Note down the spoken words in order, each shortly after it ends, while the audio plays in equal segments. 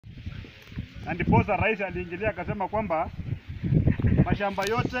na ndiposa rais aliingilia akasema kwamba mashamba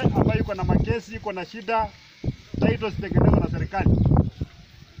yote ambayo iko na makesi, iko na shida, title zitengenezwa na serikali.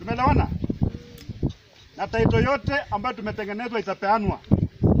 Tumeelewana? Na title yote ambayo tumetengenezwa itapeanwa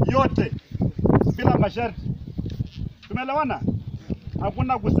yote bila masharti. Tumeelewana?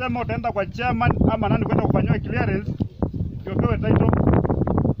 Hakuna kusema utaenda kwa chairman ama nani kwenda kufanywa clearance ndio pewe title.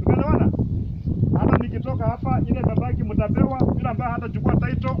 Tumeelewana? Hata nikitoka hapa ile babaki mtapewa, yule ambaye hatachukua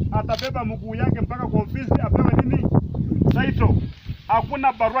title atabeba mguu yake mpaka kwa ofisi apewe nini? Title.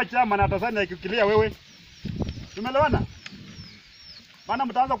 Hakuna barua chairman atasanya ikikilia wewe. Tumeelewana? Maana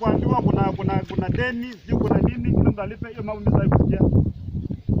mtaanza kuambiwa kuna deni, sio kuna nini, kila mtu alipe, hiyo mambo mimi kusikia.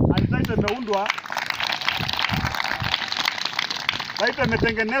 Title imeundwa, title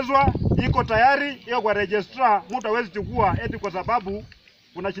imetengenezwa, iko tayari, hiyo kwa registrar, mtu hawezi chukua eti kwa sababu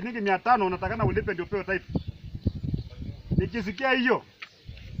kuna shilingi 500 unatakana ulipe ndio pewe title. Nikisikia hiyo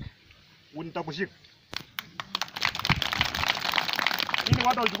nitakushika. Ili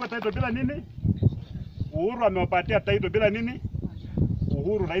watu wachukue title bila nini? Uhuru amewapatia title bila nini?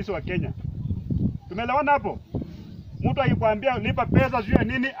 Uhuru, rais wa Kenya. Tumeelewana hapo? Mtu akikwambia lipa pesa sio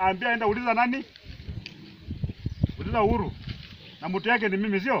nini, aambia aenda uliza nani? Uliza Uhuru. Na mtu yake ni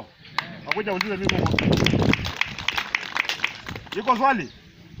mimi sio? Wakuja uliza mimi hapo. Iko swali?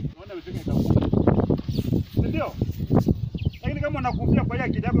 Naona msingi itakuwa. Ndio. Lakini kama unakufia kwa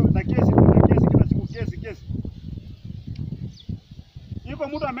akili yako na kesi kila siku kesi. Iko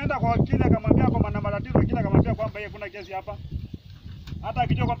mtu ameenda kwa wakili akamwambia kwa maana matatizo, wakili akamwambia kwamba yeye kuna kesi hapa. Hata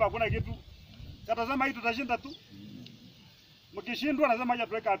akijua kwamba hakuna kitu. Atasema hii tutashinda tu. Mkishindwa anasema aje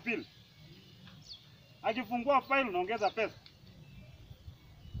tuweka appeal. Akifungua file unaongeza pesa.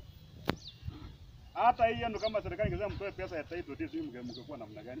 Hata hiyo ndo kama serikali ingesema mtoe pesa ya title deed hivi mngekuwa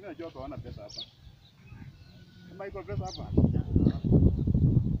namna gani? Mimi najua watu hawana pesa hapa. Kama iko pesa hapa.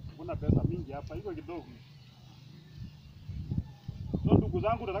 Kuna pesa mingi hapa, iko kidogo. So ndugu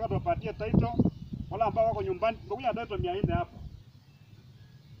zangu nataka tuwapatie title wala ambao wako nyumbani, ngoja title 400 hapa.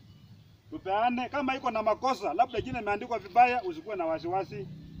 Tupeane kama iko na makosa, labda jina imeandikwa vibaya, usikuwe na wasiwasi,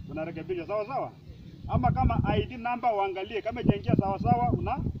 tunarekebisha sawa sawa. Ama kama ID number uangalie kama ijaingia sawa sawa,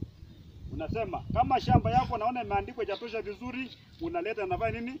 unasema kama shamba yako naona imeandikwa hajatosha vizuri, unaleta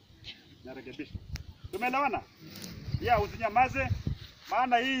nafanya nini? Narekebisha. Tumeelewana? Usinyamaze,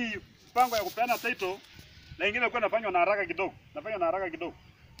 maana hii mpango ya kupeana title na ingine ilikuwa inafanywa na haraka kidogo.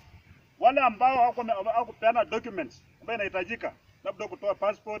 Wale ambao hawakupeana documents ambayo inahitajika, labda kutoa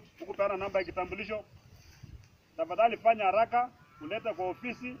passport, kupeana namba ya kitambulisho, tafadhali fanya haraka, ulete kwa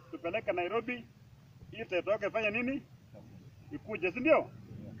ofisi, tupeleke Nairobi, ili tatoke fanya nini? Ikuje, si ndio?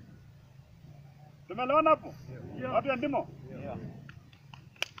 Tumeelewana hapo? Watu ya Ndimo?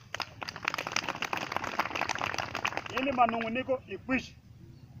 Ili manunguniko ikwishi.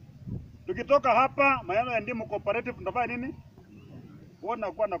 Tukitoka hapa, maneno ya Ndimo Cooperative tunafanya nini?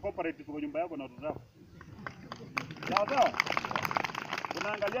 Uona kuwa na cooperative kwa nyumba yako na watoto wako. Sawa?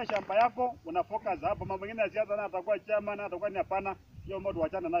 Unaangalia shamba yako, una focus hapo. Mambo mengine ya siasa na atakuwa chama na atakuwa ni hapana, hiyo mambo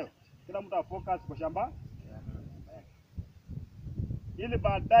tuachane nayo. Kila mtu afocus kwa shamba. Ili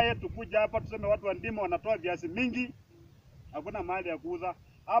baadaye tukuja hapa tuseme watu wa Ndimo wanatoa viazi mingi, hakuna mahali ya kuuza.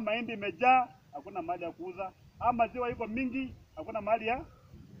 Ama mahindi imejaa, hakuna mahali ya kuuza. Ama maziwa iko mingi, hakuna mahali ya.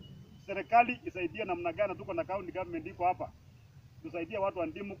 Serikali isaidie namna gani? Tuko na county government iko hapa. Tusaidie watu wa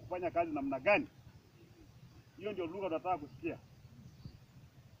Ndimo kufanya kazi namna gani? Hiyo ndio lugha tunataka kusikia.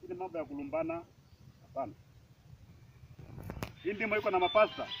 Ile mambo ya kulumbana hapana. Ndimo iko na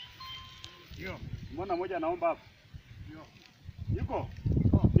mapasta. Ndio. Mbona mmoja anaomba hapa? Ndio.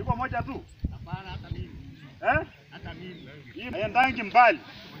 Yuko moja tu? Hapana, hata mimi. Hata mimi. Hii haendangi mbali.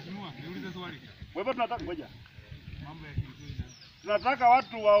 Mheshimiwa, niulize swali. Wewe tunataka ngoja. Mambo ya kiuchumi. Tunataka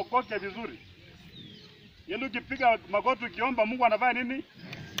watu waokoke vizuri. Yeye ukipiga magoti ukiomba Mungu anafanya nini?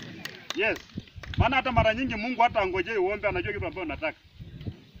 Yes. Maana hata mara nyingi Mungu hata angojee uombe, anajua kitu ambacho unataka.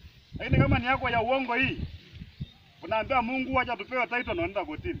 Lakini kama ni yako ya uongo hii, unaambia Mungu acha tupewe title na unaenda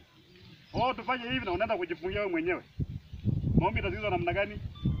kotini. Tufanye hivi na unaenda kujifungia wewe mwenyewe. Maombi itasikizwa namna gani?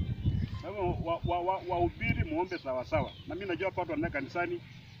 Wahubiri muombe sawa sawa. Na mimi najua hapa watu wanaenda kanisani,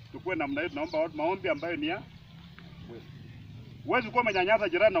 tukue namna hiyo, tunaomba maombi ambayo ni ya wewe. Huwezi kuwa umenyanyasa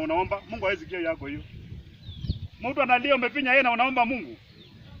jirani na unaomba, Mungu hawezi sikia yako hiyo. Mtu analia umefinya yeye na unaomba Mungu.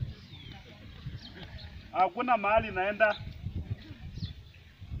 Hakuna mahali naenda.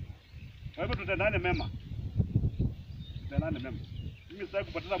 Kwa hivyo tutendane mema. Mimi sitaki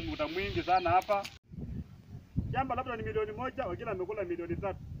kupoteza muda mwingi sana hapa. Jamba labda ni 1,000,000, wengine amekula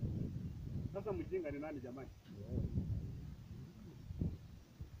 3,000,000. Sasa mjinga ni nani jamani?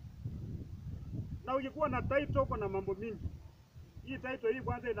 Na ukikuwa na title uko na mambo mingi. Hii title hii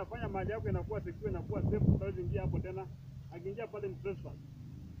kwanza inafanya mali yako inakuwa secure, inakuwa safe, hawezi ingia hapo tena. Akiingia pale ni trespass.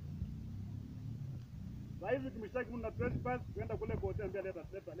 Sasa hivi kimshtaki mna trespass, kwenda kule kwa hotel ambia leta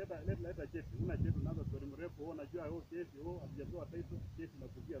cheti. Una cheti unaanza story mrefu, unajua kesi, hajatoa title, kesi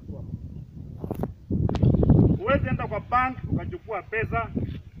inakujia tu hapo. Huwezi enda kwa bank ukachukua pesa.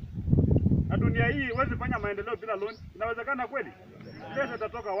 Na dunia hii huwezi fanya maendeleo bila loan. Inawezekana kweli? Pesa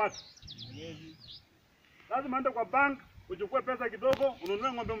itatoka wapi? Lazima ende kwa bank, uchukue pesa kidogo,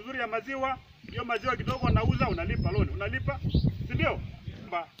 ununue ng'ombe mzuri ya maziwa, hiyo maziwa kidogo unauza, unalipa loan. Unalipa, si ndio?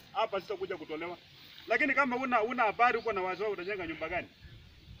 Hapa sitakuja kutolewa. Lakini kama una habari uko na wazo utajenga nyumba gani?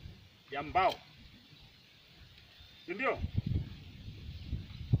 Ya mbao. Si ndio?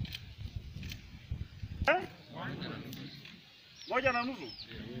 Moja na nusu.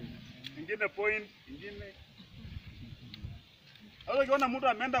 Ingine point, ingine. Sasa ukiona mtu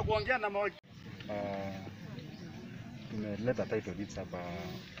ameenda kuongea na tumeleta title deeds hapa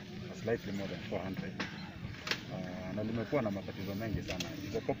slightly more than 400. Na limekuwa na matatizo mengi sana.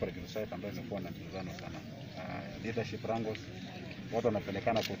 Iko cooperative society ambayo imekuwa na mizozano sana. Leadership wrangles, watu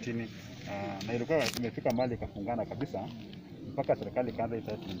wanapelekana kotini, na ilikuwa imefika mahali ikafungana kabisa mpaka serikali kaanza hii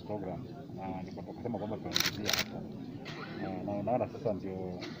titling program, ndipo tukasema kwamba tuanzie hapo. Na unaona sasa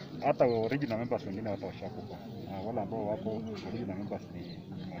ndio hata original members wengine watu washakufa. Wale ambao wako original members ni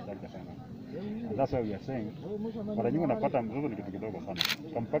wachache sana. And that's why we are saying mara nyingi unapata mzozo ni kitu kidogo sana.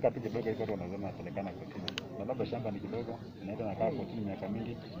 Kwa mpaka tu kidogo hizo watu wanazama napelekana kotini. Na labda shamba ni kidogo, inaenda na kaa kotini miaka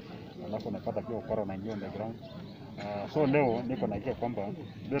mingi. Alafu unapata pia ukora unaingia underground. So leo niko na hakika kwamba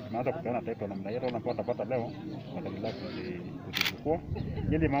leo tunaanza kupeana title namna hiyo, na utapata leo wataendelea kuzichukua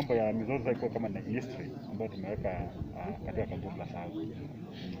ili mambo ya mizozo iko kama ni history ambayo tumeweka katika kabla sawa.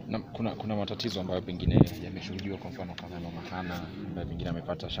 Na kuna matatizo ambayo pengine yameshuhudiwa, kwa mfano kama mama Hana ambaye pengine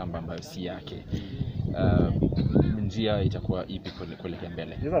amepata shamba ambayo si yake. Njia itakuwa ipi kuelekea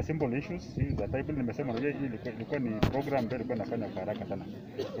mbele? These are simple issues. Hii za title nimesema hii ilikuwa ni program ambayo ilikuwa inafanya kwa haraka sana.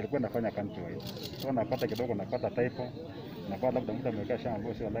 Ilikuwa inafanya country wide. So napata kidogo, napata title, napata labda mtu ameweka shamba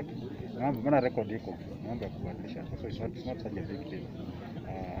ambayo sio lake. Maana record iko, mambo ya kubadilisha. So it's not such a big deal.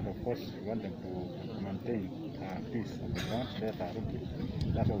 And of course we want them to maintain peace on the ground.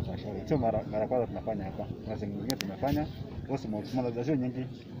 That's what we show. So mara kwanza tunafanya hapa. Na zingine tumefanya small zasio nyingi,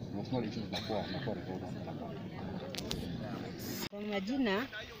 small issues zinakuwa resolved. Kwa majina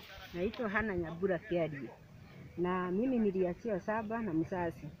naitwa Hana Nyabura Kiadi, na mimi niliachia saba na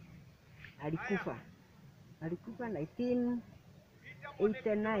mzazi alikufa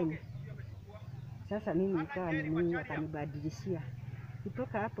 1989. Sasa mimi nikawa mimi akanibadilishia.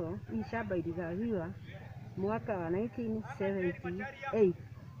 Kutoka hapo hii shamba iligawiwa mwaka wa 1978.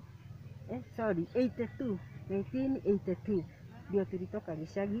 1982 ndio tulitoka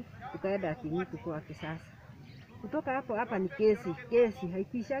Gishagi tukaenda Kimitu kwa kisasa. Kutoka hapo hapa ni kesi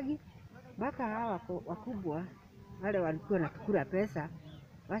haikishagi mpaka hawa wakubwa wale walikuwa natukula pesa,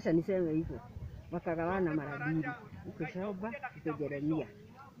 washa niseme hivyo, wakagawana mara mbili, uko shamba uko Jeremia.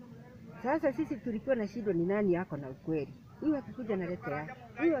 Sasa sisi tulikuwa na shida ni nani yako na ukweli. Huyu akikuja na leta yake,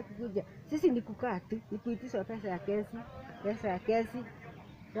 huyu akikuja, sisi ni kukaa tu, ni kuitisha pesa ya kesi.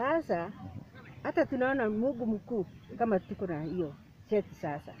 Sasa hata tunaona Mungu mkuu kama tuko na hiyo cheti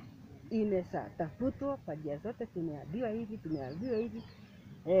sasa. Imesatafutwa kwa njia zote, tumeambiwa hivi.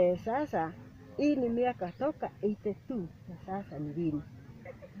 Sasa hii ni miaka toka 82 na sasa ni lini?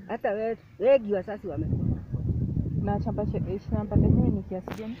 Hata wengi wasasi wamekufa. Na shamba chenyewe ni kiasi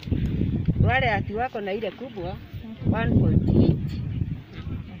gani? Wale ati wako na ile kubwa 1.8.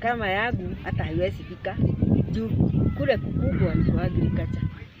 Kama yangu hata haiwezi fika. Juu kule kubwa ni kwa agriculture.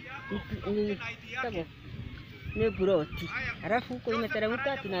 Ni buroti. Halafu huko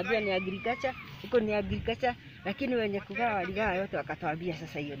imeteremka tunaambia ni agriculture, huko ni agriculture, lakini wenye kugawa waligawa yote wakatuambia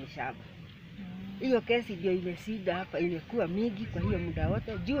sasa hiyo ni shamba. Hiyo kesi ndio imesida hapa, imekuwa mingi kwa hiyo muda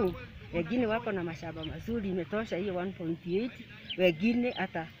wote. Juu wengine wako na mashamba mazuri imetosha hiyo 1.8, wengine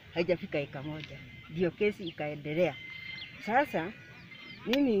hata haijafika eka moja. Ndio kesi ikaendelea. Sasa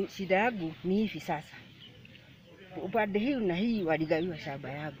mimi shida yangu ni hivi sasa. Upande hii na hii waligawiwa shamba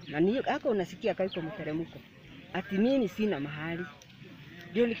yangu. Na ni hako unasikia kaiko mteremko. Ati mimi sina mahali.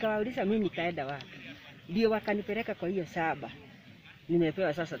 Ndio nikawauliza mimi nikaenda wapi. Ndio wakanipeleka kwa hiyo shamba.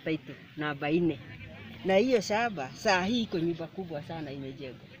 Nimepewa sasa title namba 4. Na hiyo shamba saa hii iko nyumba kubwa sana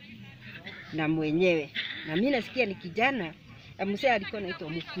imejengwa na mwenyewe. Na mimi nasikia ni kijana, mzee alikuwa anaitwa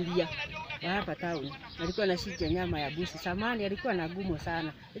Mkulia wa hapa town. Alikuwa anashika nyama ya busi. Samani alikuwa na gumo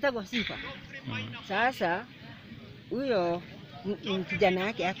sana. Itakuwa sifa. Sasa huyo kijana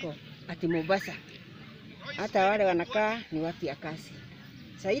yake yako ati Mombasa. Hata wale wanakaa ni watu ya kasi.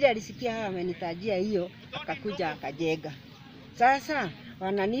 Sasa ile alisikia hawa amenitajia hiyo, akakuja akajega. Sasa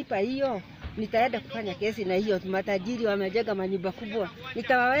wananipa hiyo, nitaenda kufanya kesi na hiyo. Matajiri wamejenga manyumba kubwa,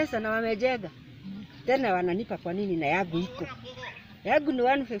 nitawaweza na wamejenga tena, wananipa kwa nini? Na yangu iko, yangu ni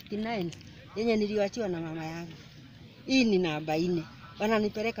 159 yenye niliwachiwa na mama yangu. Hii ni namba 4,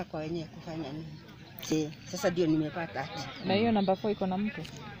 wananipeleka kwa wenyewe kufanya nini? Sasa ndio nimepata hati. Na hiyo namba 4 iko na mtu?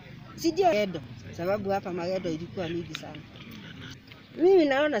 Sijui Edo, sababu hapa magedo ilikuwa mingi sana. Mimi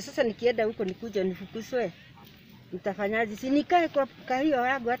naona sasa nikienda huko nikuja nifukuswe, nitafanyaje? Si nikae kwa hiyo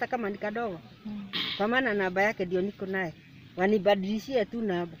yangu hata kama ni kadogo. Kwa maana namba yake ndio niko naye. Wanibadilishie tu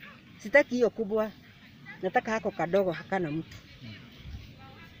namba. Sitaki hiyo kubwa. Nataka hako kadogo hakana mtu.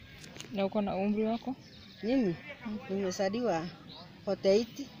 Na uko na umri wako? Mimi nimesaliwa 48,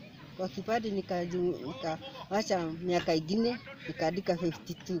 kwa kipadi nikawacha miaka ingine nikaandika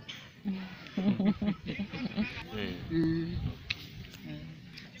 52.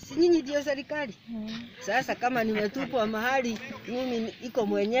 Si nyinyi ndio serikali? Sasa kama nimetupwa mahali mimi iko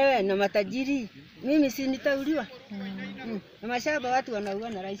mwenyewe na matajiri, mimi si nitauliwa? Na mashamba watu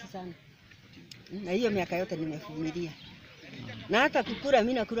wanauana rahisi sana. Na hiyo miaka yote nimevumilia. Na hata kukura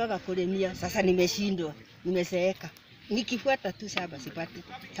mimi nakuraga kulemia, sasa nimeshindwa, nimeseeka. Nikifuata tu shamba sipati.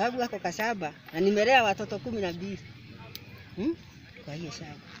 Sababu wako kashamba na nimelea watoto 12. Kwa hiyo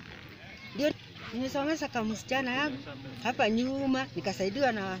shamba. Ndio nimesomesha kama msichana yangu hapa nyuma,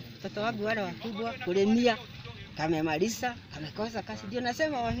 nikasaidiwa na watoto wangu wale wakubwa kulemia, kamemaliza, kamekosa kazi. Ndio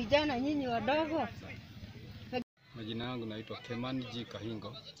nasema wa vijana nyinyi wadogo. Majina yangu naitwa Kemani G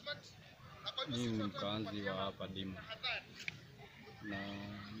Kahingo. Mimi ni mkaanzi wa hapa Ndimu. Na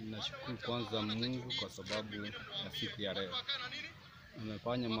nashukuru kwanza Mungu kwa sababu ya siku ya leo.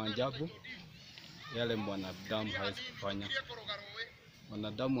 Amefanya maajabu yale mwanadamu hawezi kufanya.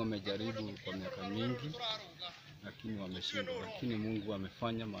 Wanadamu wamejaribu kwa miaka mingi lakini wameshindwa, lakini Mungu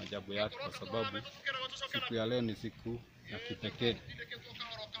amefanya maajabu yake kwa sababu siku ya leo ni siku ya kipekee.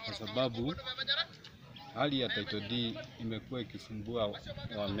 Kwa sababu hali ya title deed imekuwa ikisumbua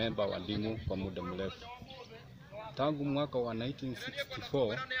wamemba wa Ndimu kwa muda mrefu. Tangu mwaka wa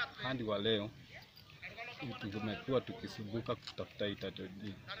 1964 hadi wa leo tumekuwa tukisumbuka kutafuta title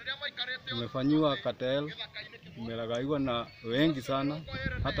deed. Tumefanyiwa cartel, tumelagaiwa na wengi sana.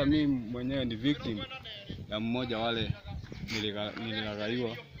 Hata mimi mwenyewe ni victim ya mmoja wale,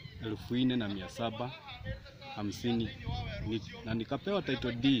 nililagaiwa 4,750 na nikapewa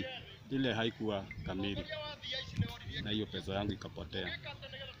title deed ile haikuwa kamili, na hiyo pesa yangu ikapotea.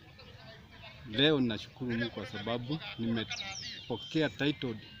 Leo ninashukuru Mungu kwa sababu nimepokea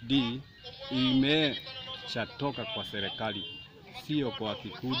title deed imeshatoka kwa serikali, sio kwa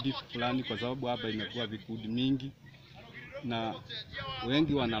vikundi fulani, kwa sababu hapa imekuwa vikundi mingi na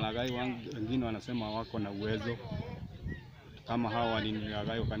wengi wanalagai, wengine wanasema wako na uwezo. Kama hawa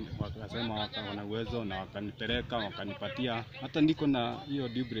walinilagai wakasema wako na uwezo na wakanipeleka wakanipatia, hata niko na hiyo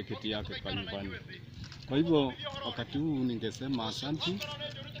duplicate yake kwa nyumbani. Kwa hivyo wakati huu ningesema asante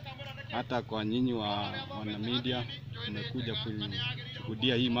hata kwa nyinyi wana media mmekuja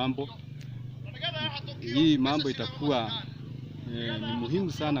kushuhudia hii mambo. Hii mambo itakuwa ni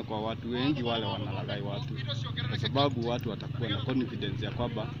muhimu sana kwa watu wengi wale wanalagai watu, kwa sababu watu watakuwa na confidence ya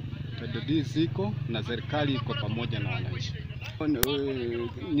kwamba title deed ziko na serikali iko pamoja na wananchi.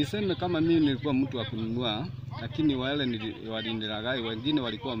 Niseme kama mimi nilikuwa mtu wa kununua, lakini wale walinilagai wengine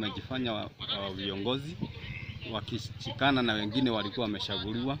walikuwa wamejifanya viongozi wakishikana na wengine walikuwa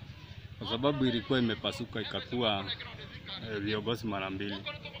wameshaguliwa, kwa sababu ilikuwa imepasuka ikakuwa viongozi mara mbili.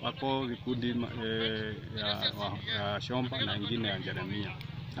 Wako vikundi ya Shomba na wengine ya Jeremia.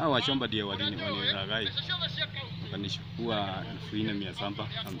 Hao wa Shomba ndio walinilagai wakanishukua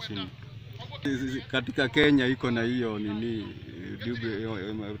 4,750. Katika Kenya iko na hiyo nini,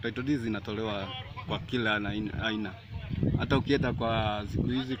 title deed zinatolewa kwa kila aina. Hata ukienda kwa siku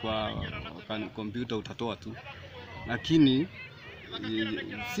hizi kwa kompyuta utatoa tu, lakini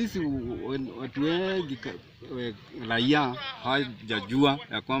sisi watu wengi raia hawajajua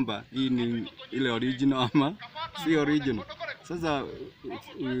ya kwamba hii ni ile original ama si original. Sasa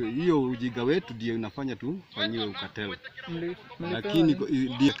hiyo ujinga wetu ndio inafanya tu fanyiwe ukatelo, lakini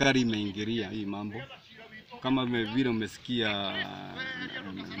ndio kari imeingilia hii mambo. Kama vile umesikia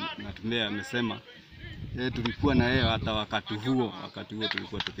Natembeya amesema tulikuwa na yeye hata wakati huo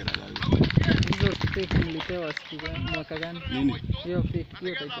tulikuwa tukiragaiwa. Hizo fake mlipewa siku gani, mwaka gani? Nini? Hiyo title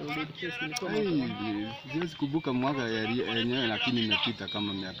deed ilikuwa mwaka gani? Siwezi kukumbuka mwaka yenyewe, lakini imepita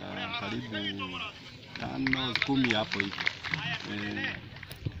kama miaka karibu 5-10 hapo hivi.